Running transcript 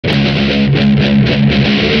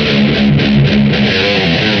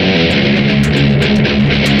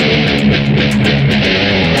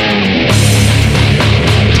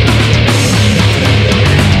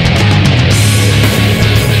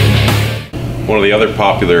One of the other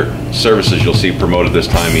popular services you'll see promoted this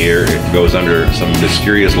time of year, it goes under some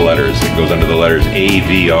mysterious letters. It goes under the letters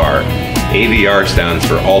AVR. AVR stands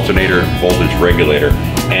for Alternator Voltage Regulator,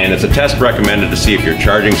 and it's a test recommended to see if your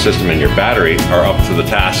charging system and your battery are up to the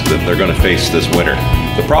task that they're going to face this winter.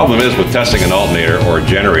 The problem is with testing an alternator or a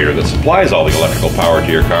generator that supplies all the electrical power to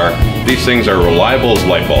your car, these things are reliable as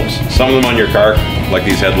light bulbs. Some of them on your car, like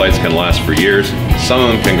these headlights, can last for years. Some of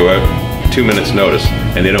them can go out 2 minutes notice,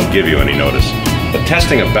 and they don't give you any notice. But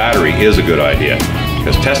testing a battery is a good idea,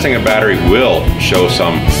 because testing a battery will show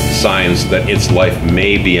some signs that its life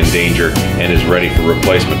may be in danger and is ready for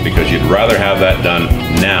replacement, because you'd rather have that done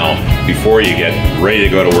now before you get ready to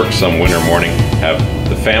go to work some winter morning, have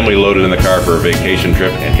the family loaded in the car for a vacation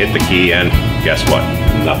trip, and hit the key and guess what?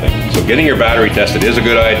 Nothing. So getting your battery tested is a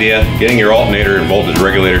good idea. Getting your alternator and voltage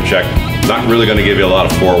regulator checked, not really going to give you a lot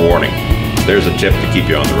of forewarning. There's a tip to keep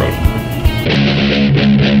you on the road.